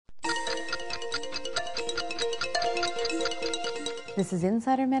This is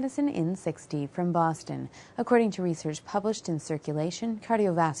Insider Medicine in 60 from Boston. According to research published in Circulation,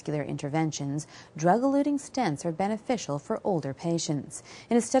 Cardiovascular Interventions, drug-eluting stents are beneficial for older patients.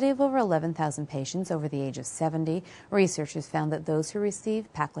 In a study of over 11,000 patients over the age of 70, researchers found that those who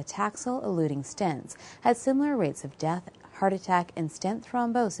received paclitaxel-eluting stents had similar rates of death, heart attack, and stent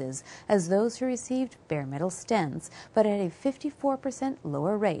thrombosis as those who received bare metal stents, but at a 54%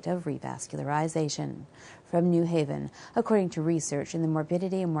 lower rate of revascularization. From New Haven, according to research in the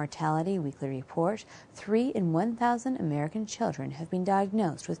Morbidity and Mortality weekly report, 3 in 1,000 American children have been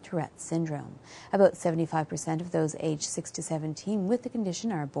diagnosed with Tourette syndrome. About 75% of those aged 6 to 17 with the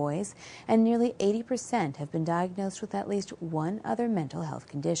condition are boys, and nearly 80% have been diagnosed with at least one other mental health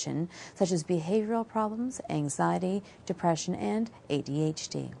condition, such as behavioral problems, anxiety, depression, and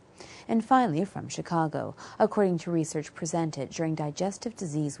ADHD. And finally, from Chicago, according to research presented during Digestive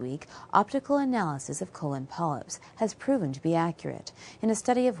Disease Week, optical analysis of colon polyps has proven to be accurate. In a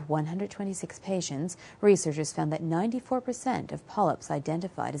study of 126 patients, researchers found that 94% of polyps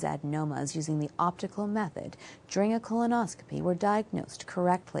identified as adenomas using the optical method during a colonoscopy were diagnosed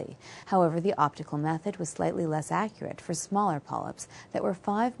correctly. However, the optical method was slightly less accurate for smaller polyps that were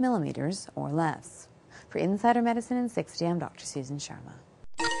 5 millimeters or less. For Insider Medicine in 60, I'm Dr. Susan Sharma.